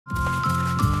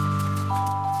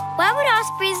Why would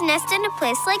ospreys nest in a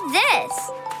place like this?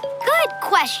 Good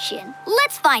question.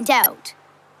 Let's find out.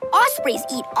 Ospreys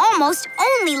eat almost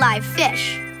only live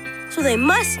fish. So they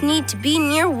must need to be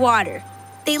near water.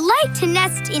 They like to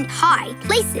nest in high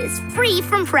places free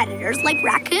from predators like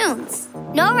raccoons.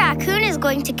 No raccoon is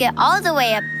going to get all the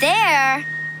way up there.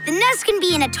 The nest can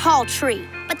be in a tall tree,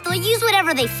 but they'll use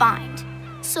whatever they find.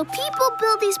 So people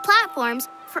build these platforms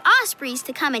for ospreys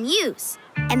to come and use.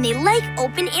 And they like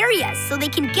open areas so they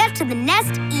can get to the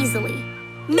nest easily.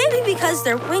 Maybe because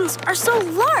their wings are so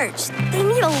large, they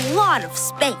need a lot of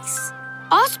space.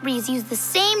 Ospreys use the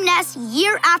same nest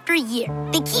year after year.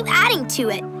 They keep adding to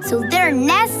it, so their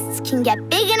nests can get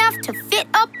big enough to fit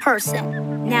a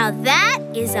person. Now that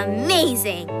is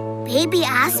amazing. Baby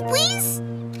ospreys?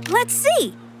 Let's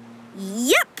see.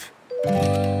 Yep.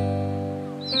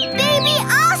 Baby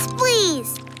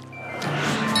ospreys!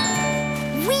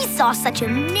 We saw such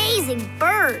amazing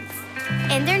birds.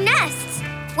 And their nests.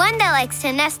 One that likes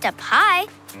to nest up high.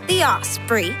 The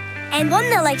osprey. And one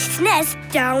that likes to nest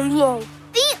down low.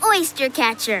 The oyster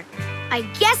catcher. I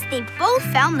guess they both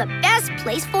found the best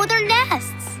place for their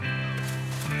nests.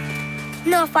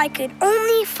 Now, if I could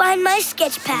only find my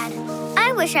sketch pad.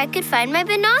 I wish I could find my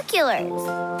binoculars.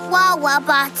 Wawa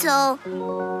bottle.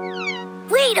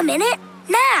 Wait a minute.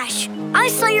 Nash, I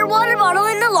saw your water bottle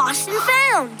in the lost and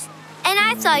found. And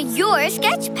I saw your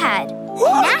sketch pad.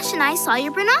 Nash and I saw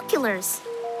your binoculars.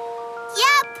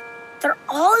 Yep. They're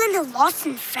all in the lost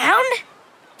and found?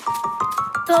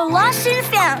 The lost and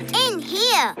found. In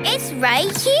here. It's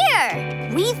right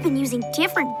here. We've been using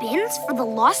different bins for the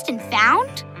lost and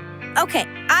found? Okay,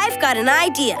 I've got an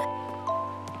idea.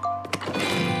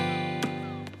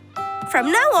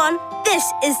 From now on, this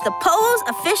is the Polos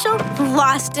official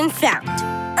Lost and Found.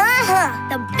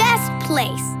 The best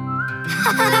place.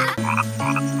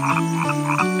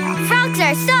 Frogs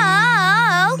are so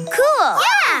cool.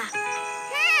 Yeah.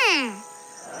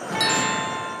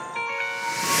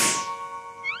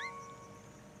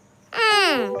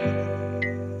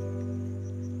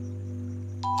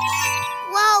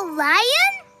 Whoa,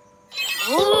 lion?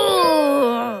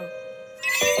 Ooh.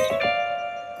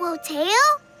 Whoa, tail?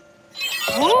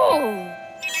 Ooh.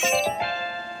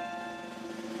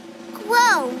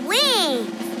 Whoa, wings.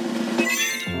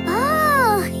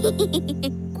 Oh.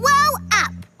 Whoa,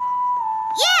 up.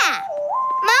 Yeah.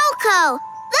 Malco,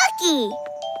 looky.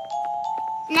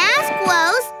 Nash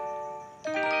glows.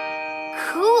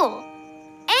 Cool.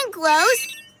 And glows.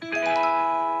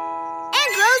 And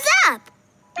glows up.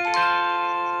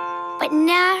 But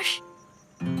Nash,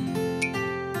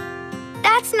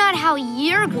 that's not how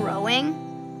you're growing.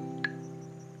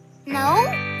 No?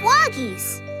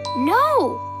 Froggies.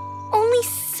 No. Only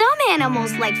some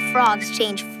animals like frogs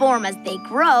change form as they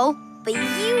grow, but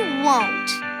you won't.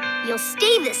 You'll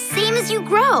stay the same as you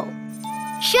grow.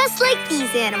 Just like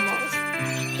these animals.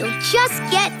 You'll just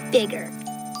get bigger.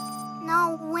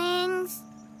 No wings?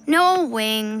 No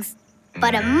wings,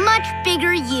 but a much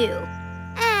bigger you.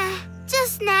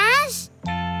 Just Nash?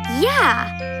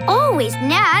 Yeah, always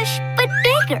Nash, but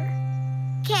bigger.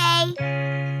 Okay.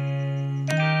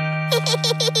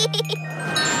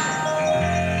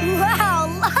 Wow,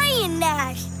 lion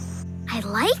Nash. I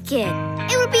like it.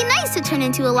 It would be nice to turn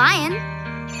into a lion.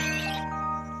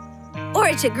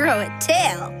 Or to grow a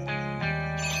tail.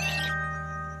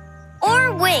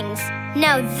 Or wings.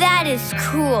 Now that is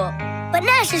cool. But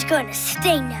Nash is going to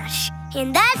stay Nash,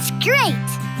 and that's great.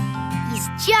 He's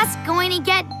just going to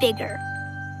get bigger.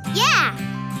 Yeah,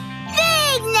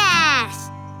 big Nash.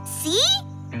 See?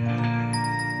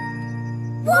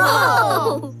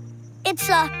 Whoa! It's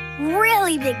a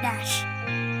really big Nash.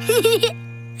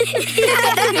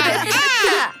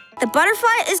 The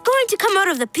butterfly is going to come out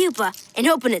of the pupa and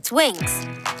open its wings.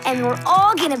 And we're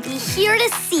all going to be here to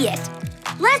see it.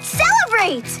 Let's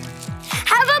celebrate!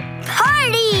 Have a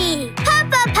party!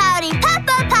 Papa pouty,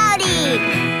 Papa pouty!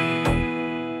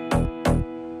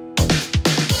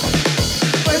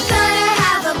 We're gonna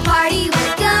have a party,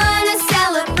 we're gonna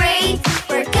celebrate.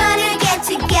 We're gonna get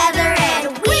together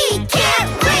and we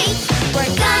can't wait.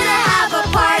 We're gonna have a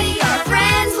party, our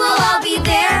friends will all be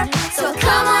there. So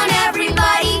come on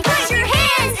everybody, put your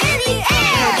hands in the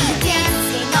air. We'll be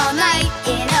dancing all night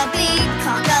in a big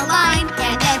conga line.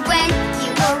 And then when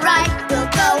you arrive, we'll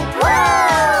go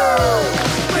woo!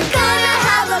 We're gonna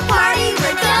have a party,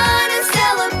 we're gonna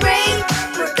celebrate.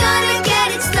 We're gonna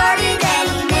get it started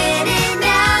any minute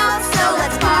now. So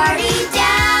let's party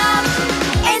down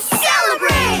and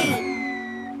celebrate!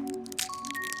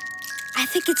 I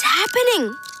think it's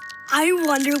happening. I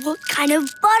wonder what kind of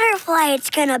butterfly it's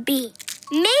gonna be.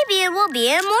 Maybe it will be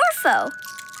a morpho.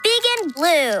 Big and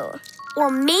blue. Or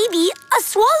maybe A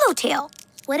swallowtail.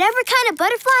 Whatever kind of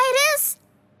butterfly it is,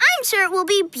 I'm sure it will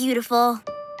be beautiful.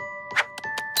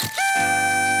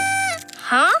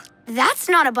 Huh? That's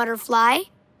not a butterfly.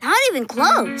 Not even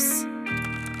close.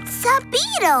 It's a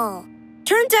beetle.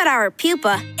 Turns out our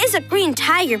pupa is a green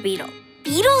tiger beetle.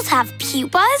 Beetles have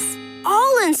pupas?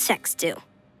 All insects do.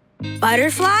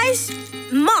 Butterflies,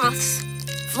 moths,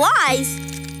 flies,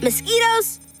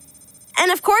 mosquitoes,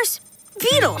 and of course,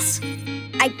 beetles.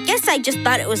 I guess I just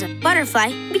thought it was a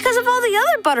butterfly because of all the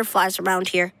other butterflies around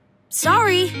here.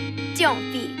 Sorry.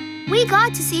 Don't be. We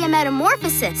got to see a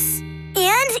metamorphosis.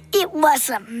 And it was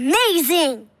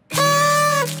amazing.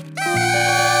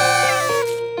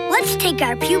 Let's take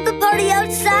our pupa party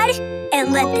outside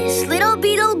and let this little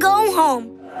beetle go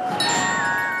home.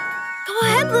 Go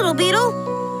ahead, little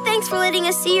beetle. Thanks for letting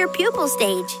us see your pupil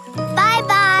stage.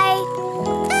 Bye-bye.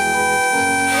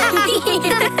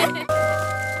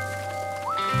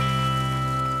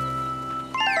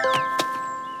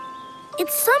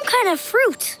 It's some kind of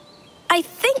fruit. I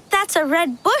think that's a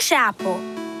red bush apple.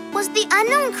 Was the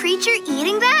unknown creature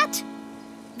eating that?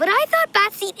 But I thought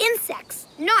bats eat insects,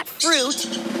 not fruit.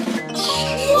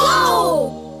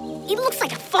 Whoa! It looks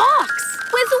like a fox.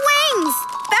 With wings.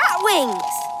 Bat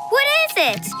wings. What is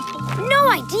it? No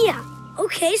idea.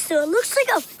 Okay, so it looks like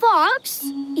a fox,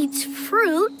 eats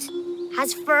fruit,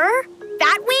 has fur,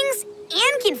 bat wings,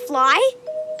 and can fly.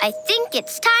 I think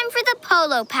it's time for the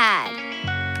polo pad.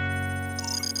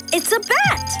 It's a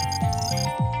bat.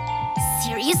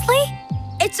 Seriously?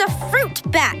 It's a fruit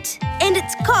bat, and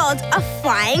it's called a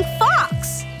flying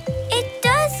fox. It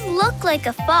does look like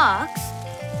a fox.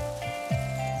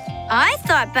 I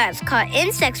thought bats caught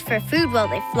insects for food while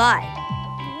they fly.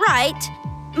 Right.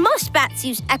 Most bats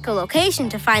use echolocation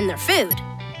to find their food.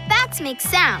 Bats make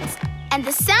sounds, and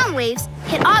the sound waves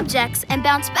hit objects and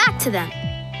bounce back to them.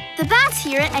 The bats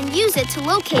hear it and use it to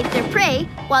locate their prey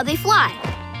while they fly.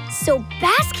 So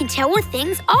bats can tell where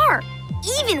things are,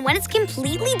 even when it's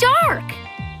completely dark.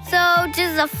 So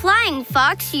does a flying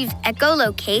fox use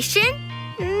echolocation?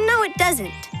 No, it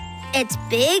doesn't. Its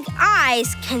big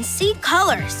eyes can see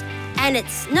colors, and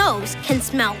its nose can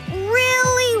smell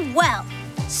really well.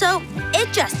 So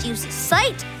it just uses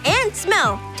sight and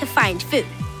smell to find food.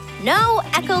 No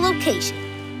echolocation.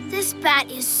 This bat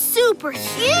is super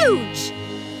huge.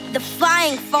 The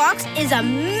flying fox is a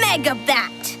mega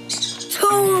bat.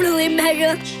 Totally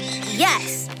mega.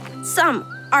 Yes. Some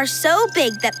are so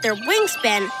big that their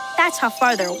wingspan, that's how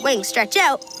far their wings stretch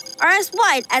out, are as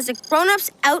wide as a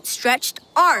grown-up's outstretched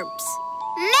arms.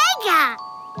 Mega!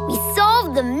 We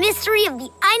solved the mystery of the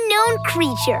unknown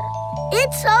creature.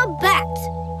 It's a bat.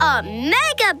 A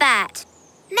mega bat.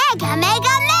 Mega,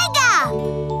 mega, mega!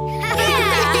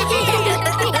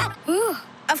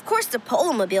 Of course, the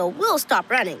Polomobile will stop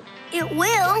running. It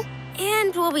will.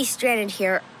 And we'll be stranded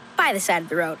here by the side of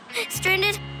the road.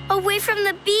 Stranded away from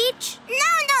the beach? No!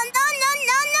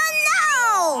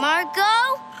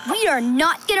 Marco, we are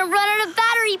not gonna run out of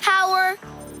battery power.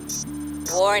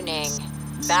 Warning,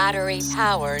 battery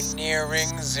power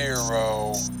nearing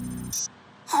 0.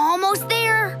 Almost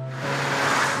there.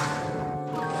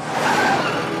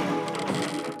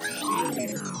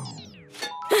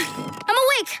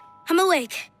 I'm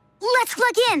awake. Let's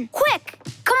plug in, quick.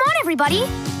 Come on, everybody.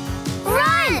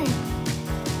 Run!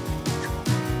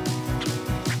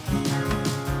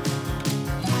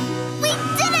 We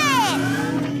did it!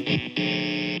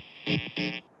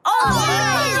 Oh,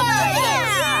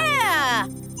 yeah!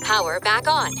 Power back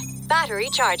on. Battery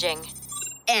charging.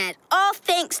 And all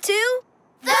thanks to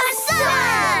The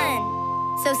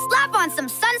sun! So slap on some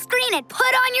sunscreen and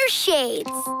put on your shades.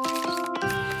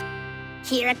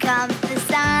 Here comes the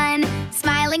sun,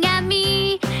 smiling at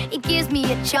me. It gives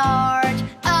me a charge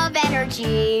of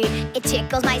energy. It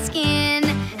tickles my skin,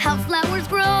 helps flowers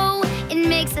grow. It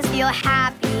makes us feel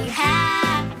happy,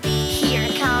 happy. Here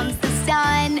comes the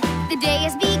sun, the day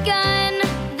has begun.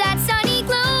 That sunny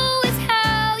glow is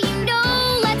how you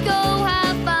know. Let's go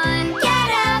have fun.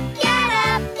 Get up,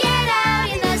 get out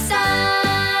in the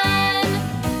sun.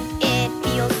 It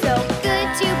feels so good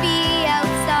to be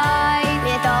outside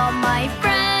with all my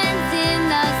friends in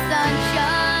the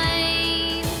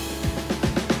sunshine.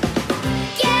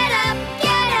 Get up,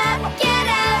 get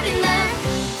out in the.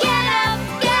 Get up,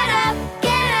 get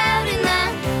out in the.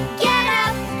 Get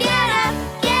up,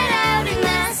 get out in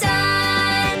the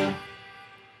sun.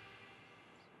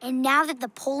 And now that the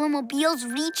Polomobile's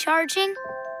recharging,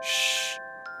 shh,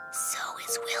 so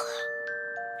is Willow.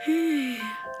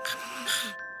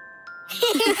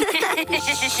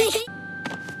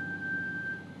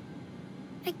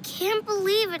 I can't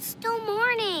believe it's still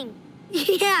morning.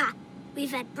 Yeah,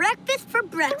 we've had breakfast for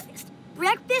breakfast,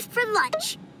 breakfast for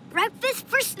lunch, breakfast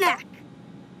for snack.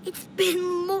 It's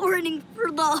been morning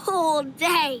for the whole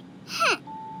day.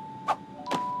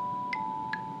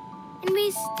 And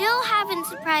we still haven't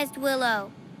surprised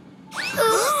Willow.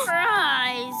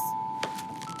 Surprise!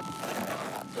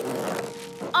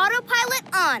 Autopilot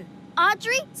on.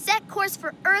 Audrey, set course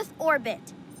for Earth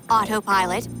orbit.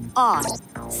 Autopilot on.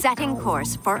 Setting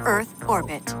course for Earth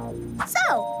orbit.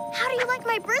 So, how do you like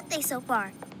my birthday so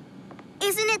far?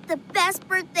 Isn't it the best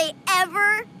birthday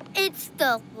ever? It's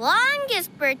the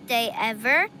longest birthday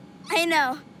ever. I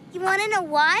know. You want to know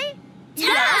why?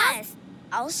 Yes!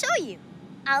 I'll show you.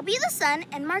 I'll be the sun,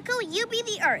 and Marco, you be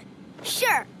the Earth.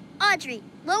 Sure. Audrey,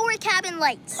 lower cabin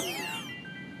lights.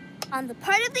 On the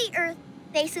part of the Earth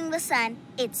facing the sun,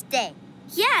 it's day.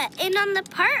 Yeah, and on the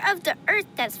part of the Earth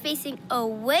that's facing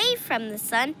away from the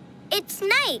sun, it's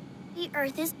night. The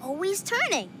Earth is always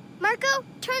turning. Marco,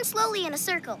 turn slowly in a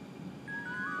circle.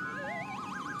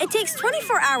 It takes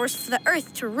 24 hours for the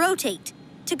Earth to rotate,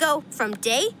 to go from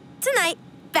day to night,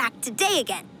 back to day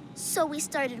again. So we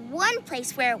started one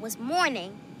place where it was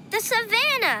morning, The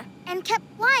savannah. and kept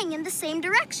flying in the same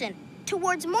direction,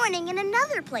 towards morning in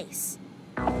another place.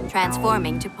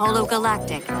 Transforming to Polo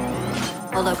Galactic.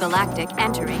 Polo Galactic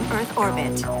entering Earth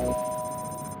orbit.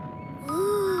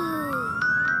 Ooh.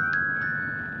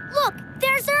 Look,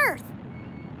 there's Earth.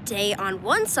 Day on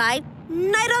one side,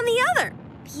 night on the other.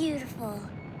 Beautiful.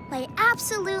 My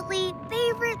absolutely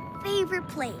favorite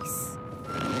place.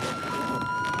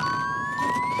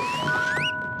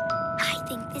 I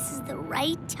think this is the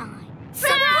right time.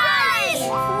 Surprise!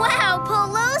 Wow,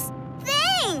 Polos!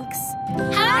 Thanks!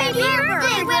 Happy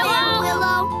birthday,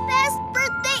 Willow! Best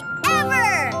birthday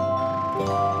ever!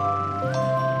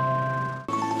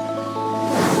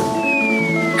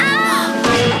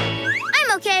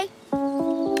 I'm okay.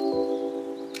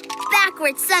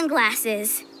 Backwards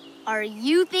sunglasses. Are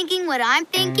you thinking what I'm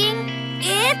thinking?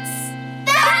 It's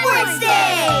Backwards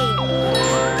Day!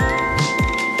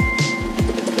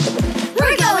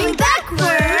 We're going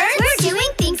backwards! We're doing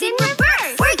things in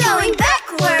reverse! We're going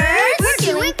backwards! We're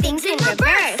doing things in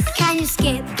reverse! Can you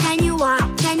skip? Can you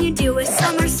walk? Can you do a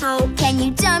somersault? Can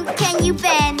you jump? Can you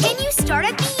bend? Can you start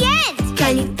at the end?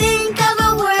 Can you think of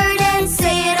a word and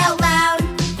say it out loud?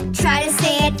 Try to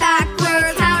say it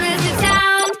backwards. How does it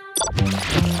sound?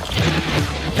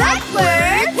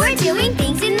 Backwards! We're doing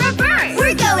things in reverse!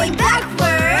 We're going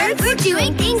backwards! We're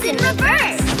doing things in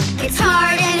reverse! It's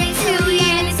hard and it's hooey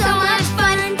and it's so much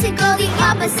fun to go the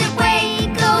opposite way.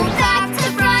 Go back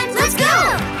to front. Let's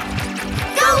go!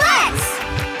 Go, let's!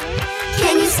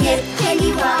 Can you skip? Can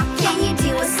you walk? Can you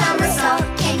do a somersault?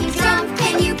 Can you jump?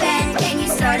 Can you bend? Can you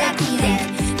start at the end?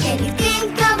 Can you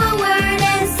think of a word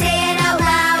and say it out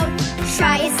loud?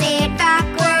 Try and say it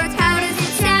backwards. How does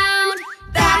it sound?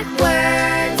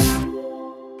 Backwards.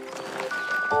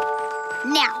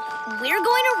 Now, we're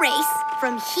going to race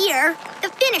from here, the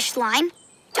finish line,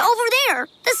 to over there,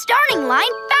 the starting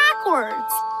line,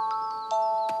 backwards.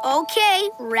 Okay,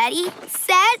 ready,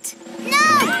 set,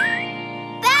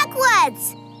 no!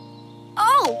 Backwards!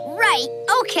 Oh, right,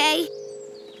 okay.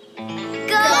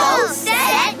 Go,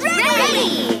 set,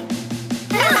 ready!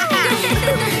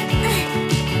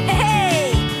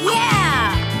 Hey!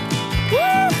 Yeah!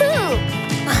 Woohoo!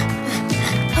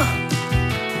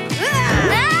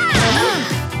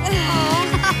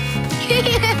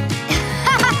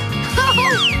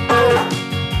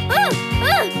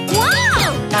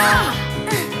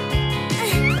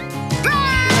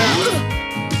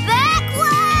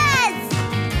 Backwards!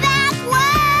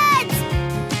 Backwards!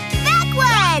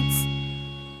 Backwards!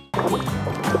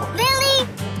 Lily,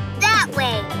 that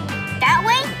way. That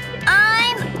way?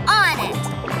 I'm on it.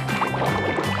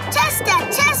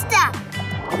 Chester!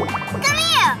 Come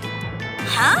here!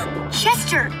 Huh?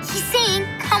 Chester, he's saying,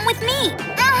 come with me.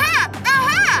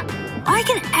 Why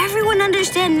can everyone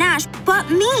understand Nash but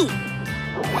me?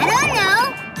 I don't know.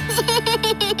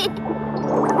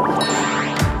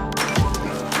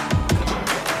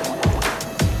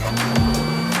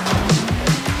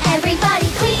 Everybody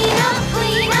clean up,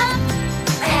 clean up.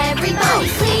 Everybody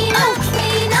clean up,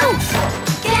 clean up.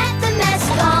 Get the mess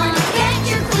gone, get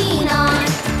your clean on.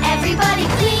 Everybody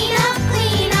clean up,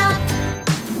 clean up.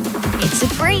 It's a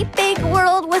great big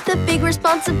world with a big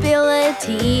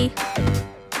responsibility.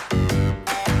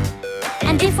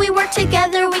 And if we work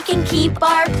together, we can keep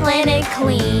our planet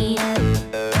clean.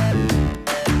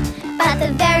 But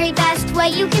the very best way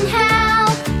you can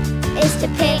help is to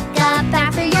pick up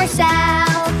after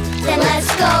yourself. Then let's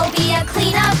go be a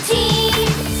cleanup team.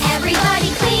 Everybody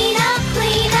clean up,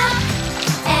 clean up.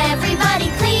 Everybody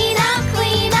clean up,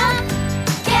 clean up.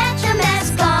 Get your mess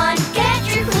gone, get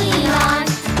your clean on.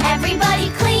 Everybody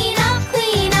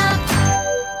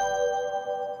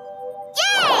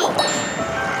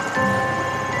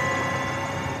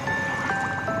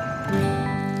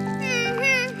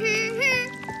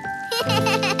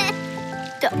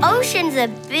ocean's a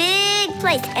big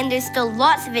place and there's still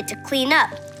lots of it to clean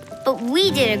up. But we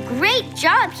did a great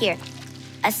job here.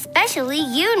 Especially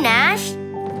you, Nash.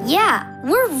 Yeah,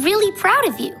 we're really proud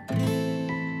of you.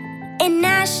 And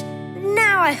Nash,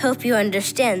 now I hope you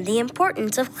understand the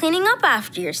importance of cleaning up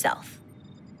after yourself.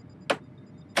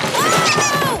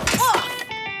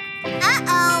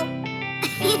 Uh-oh.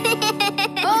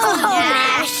 Oh,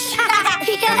 Nash.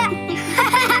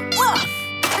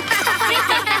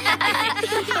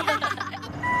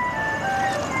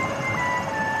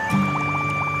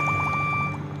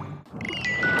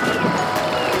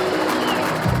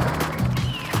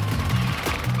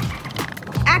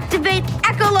 Activate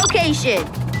echolocation.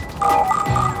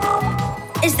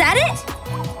 Is that it?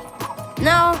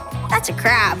 No, that's a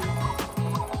crab.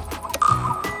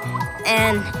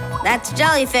 And that's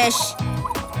jellyfish.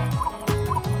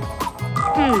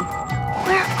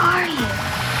 Where are you?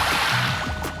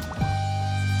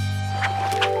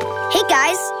 Hey,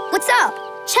 guys. What's up?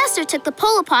 Chester took the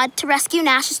Polo pod to rescue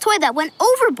Nash's toy that went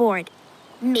overboard.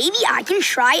 Maybe I can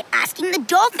try asking the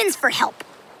dolphins for help.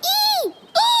 Ee!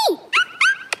 Ee!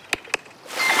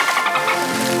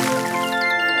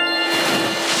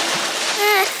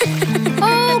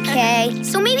 Okay,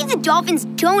 so maybe the dolphins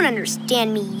don't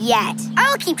understand me yet.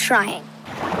 I'll keep trying.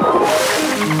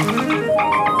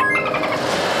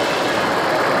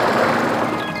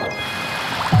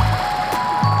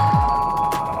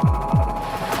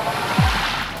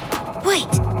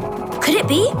 Wait, could it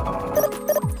be?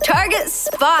 Target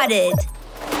spotted.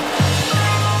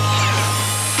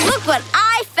 Look what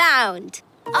I found.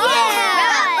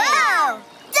 Yeah!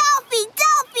 Dolphy,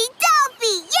 Dolphy,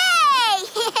 Dolphy! Yay!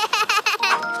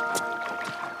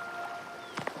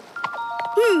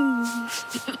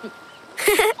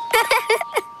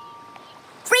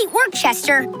 Great work,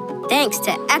 Chester. Thanks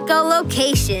to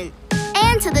echolocation.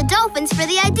 And to the dolphins for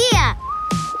the idea.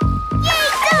 Yay,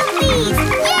 Dolphys! Yay!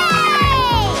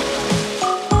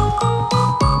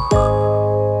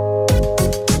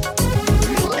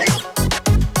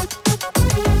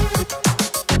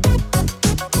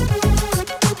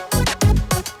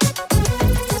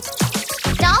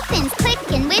 Dolphins click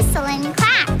and whistle and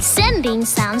clack, sending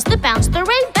sounds that bounce their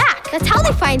way back. That's how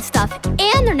they find stuff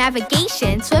and their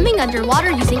navigation, swimming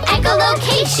underwater using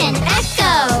Echolocation,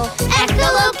 echo,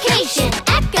 echolocation,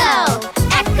 echo,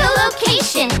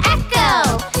 echolocation,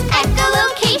 echo,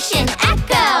 echolocation,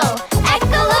 echo,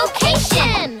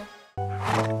 echolocation.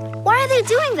 Why are they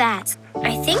doing that?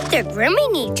 I think they're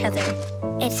grooming each other.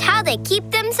 It's how they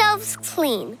keep themselves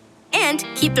clean and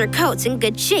keep their coats in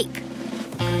good shape.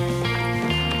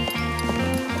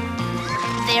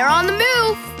 They're on the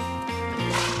move.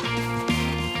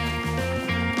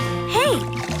 Hey,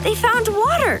 they found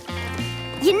water.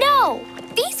 You know,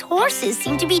 these horses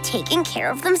seem to be taking care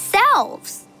of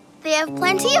themselves. They have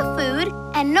plenty of food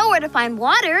and nowhere to find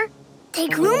water. They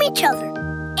groom each other,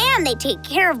 and they take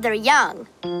care of their young.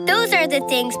 Those are the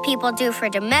things people do for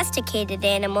domesticated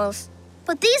animals.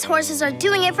 But these horses are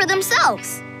doing it for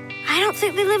themselves. I don't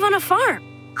think they live on a farm.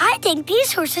 I think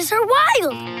these horses are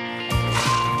wild.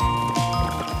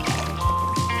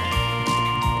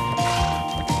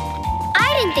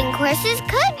 I didn't think horses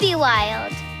could be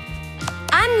wild.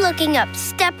 I'm looking up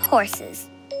steppe horses.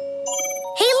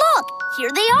 Hey, look,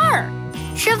 here they are.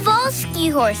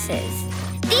 Przewalski horses.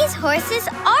 These horses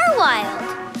are wild.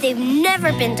 They've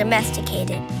never been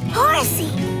domesticated. Horsey,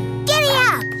 giddy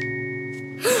up.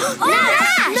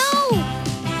 Nash! No!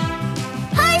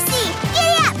 Horsey,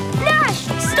 giddy up. Nash,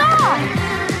 stop!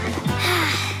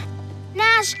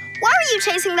 Nash, why were you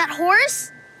chasing that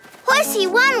horse? Horsey,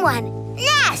 one.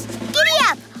 Nash, giddy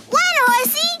up. One,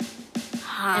 Horsey.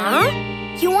 Huh?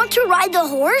 You want to ride the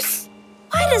horse?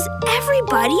 Why does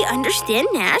everybody understand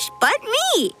Nash but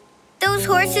me? Those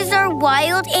horses are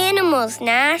wild animals,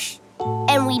 Nash.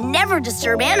 And we never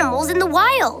disturb animals in the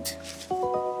wild.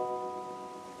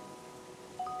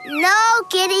 No,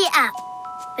 giddy up.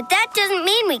 But that doesn't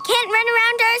mean we can't run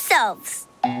around ourselves.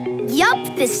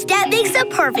 Yup, the steppe makes a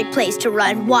perfect place to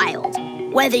run wild,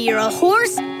 whether you're a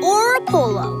horse or a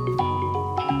polo.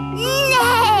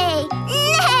 Nay!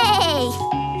 Nay!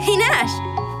 Hey, Nash,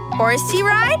 horsey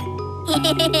ride?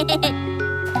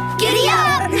 Giddy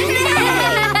up!